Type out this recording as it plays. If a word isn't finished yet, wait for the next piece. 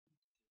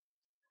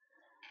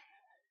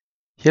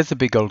Here's a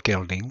big old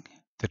gelding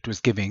that was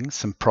giving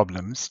some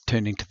problems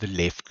turning to the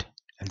left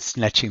and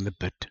snatching the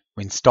bit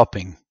when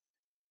stopping.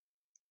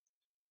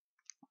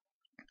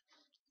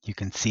 You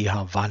can see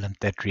how violent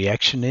that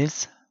reaction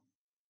is.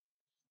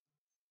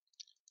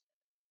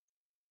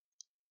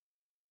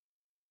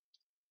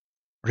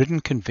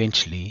 Ridden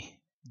conventionally,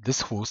 this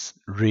horse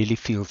really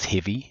feels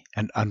heavy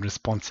and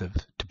unresponsive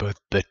to both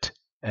bit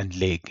and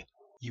leg.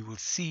 You will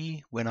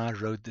see when I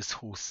rode this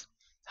horse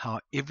how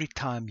every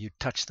time you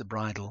touch the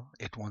bridle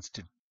it wants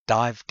to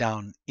dive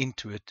down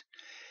into it,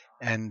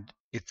 and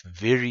it's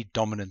very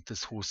dominant,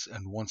 this horse,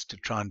 and wants to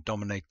try and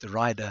dominate the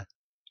rider.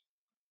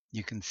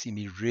 You can see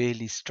me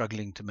really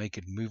struggling to make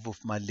it move off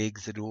my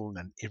legs at all,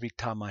 and every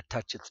time I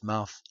touch its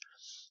mouth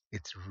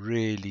it's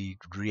really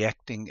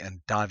reacting and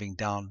diving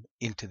down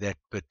into that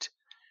bit.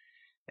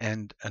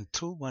 And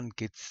until one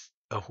gets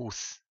a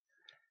horse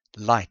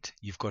light,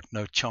 you've got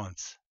no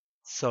chance.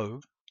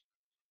 So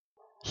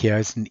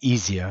here's an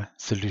easier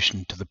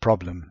solution to the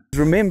problem.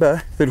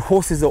 Remember that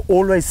horses are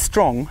always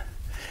strong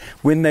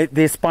when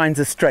their spines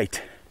are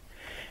straight.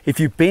 If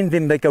you bend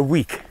them, they go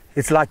weak.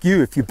 It's like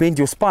you, if you bend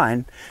your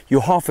spine,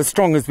 you're half as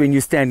strong as when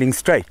you're standing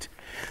straight.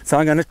 So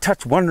I'm going to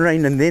touch one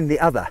rein and then the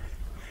other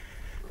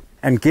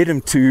and get him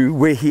to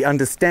where he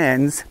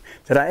understands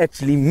that I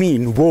actually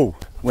mean whoa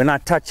when I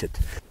touch it.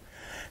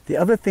 The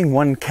other thing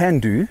one can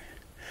do,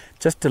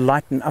 just to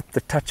lighten up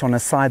the touch on a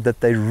side that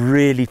they're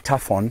really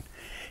tough on,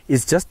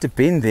 is just to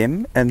bend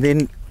them and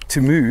then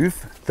to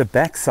move the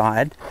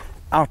backside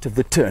out of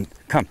the turn.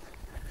 Come.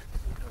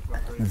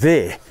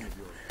 There.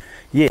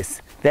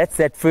 Yes, that's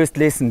that first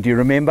lesson, do you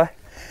remember?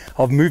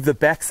 I've moved the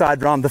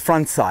backside round the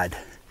front side.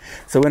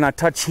 So when I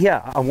touch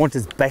here, I want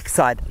his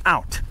backside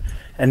out.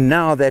 And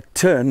now that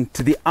turn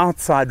to the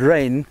outside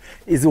rein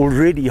is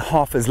already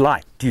half as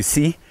light, do you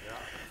see?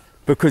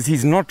 Because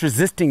he's not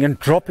resisting and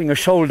dropping a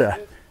shoulder.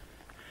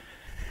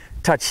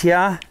 Touch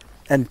here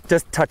and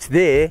just touch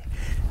there,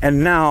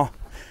 and now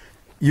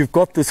you've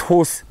got this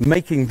horse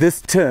making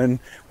this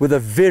turn with a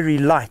very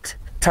light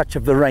touch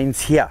of the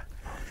reins here.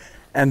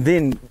 And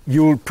then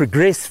you'll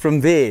progress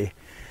from there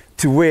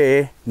to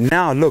where,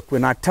 now look,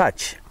 when I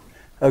touch,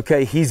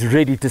 okay, he's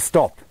ready to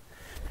stop.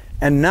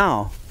 And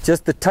now,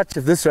 just the touch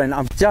of this rein,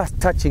 I'm just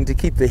touching to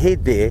keep the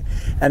head there,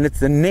 and it's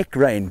the neck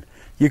rein.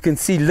 You can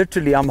see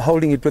literally I'm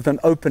holding it with an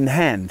open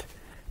hand,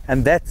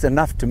 and that's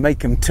enough to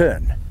make him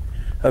turn.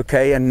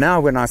 Okay, and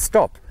now when I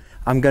stop,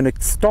 I'm going to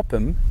stop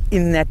him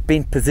in that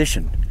bent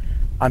position.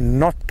 I'm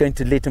not going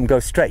to let him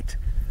go straight,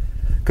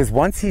 because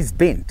once he's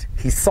bent,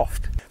 he's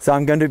soft. So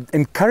I'm going to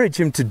encourage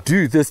him to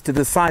do this to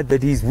the side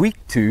that he's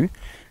weak to,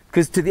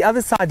 because to the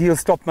other side he'll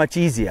stop much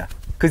easier,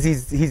 because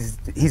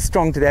he's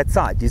strong to that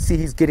side. You see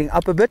he's getting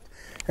up a bit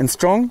and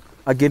strong.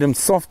 I get him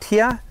soft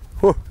here,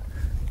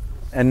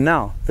 and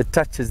now the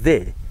touch is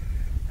there,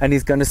 and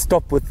he's going to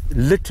stop with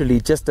literally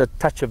just a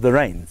touch of the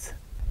reins.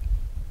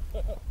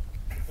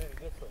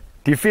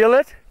 Do you feel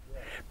it?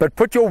 But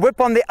put your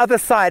whip on the other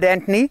side,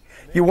 Anthony.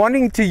 You're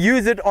wanting to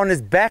use it on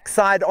his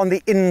backside on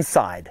the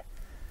inside.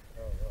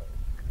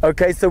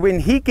 Okay, so when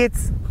he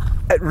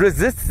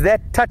resists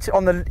that touch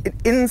on the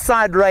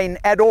inside rein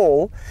at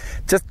all,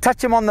 just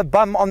touch him on the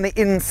bum on the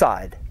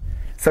inside.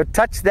 So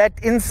touch that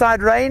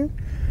inside rein,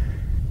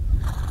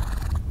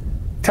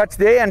 touch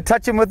there, and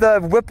touch him with the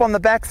whip on the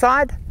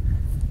backside,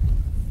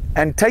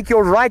 and take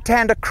your right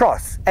hand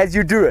across as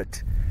you do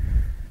it.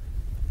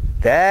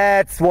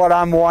 That's what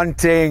I'm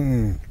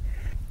wanting.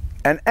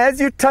 And as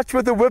you touch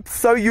with the whip,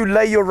 so you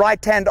lay your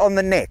right hand on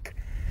the neck.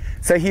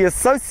 So he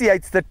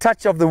associates the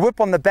touch of the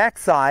whip on the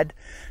backside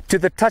to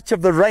the touch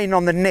of the rein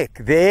on the neck.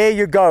 There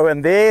you go,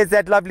 and there's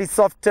that lovely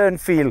soft turn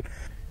feel.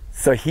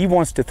 So he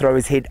wants to throw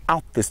his head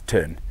out this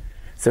turn.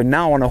 So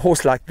now on a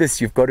horse like this,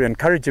 you've got to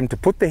encourage him to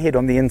put the head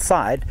on the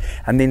inside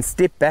and then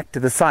step back to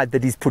the side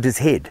that he's put his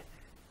head.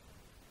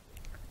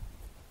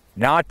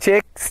 Now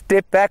check,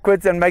 step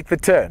backwards and make the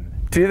turn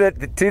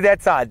to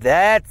that side.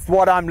 That's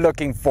what I'm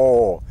looking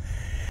for.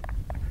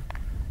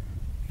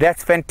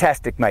 That's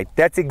fantastic, mate.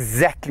 That's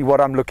exactly what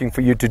I'm looking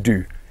for you to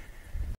do.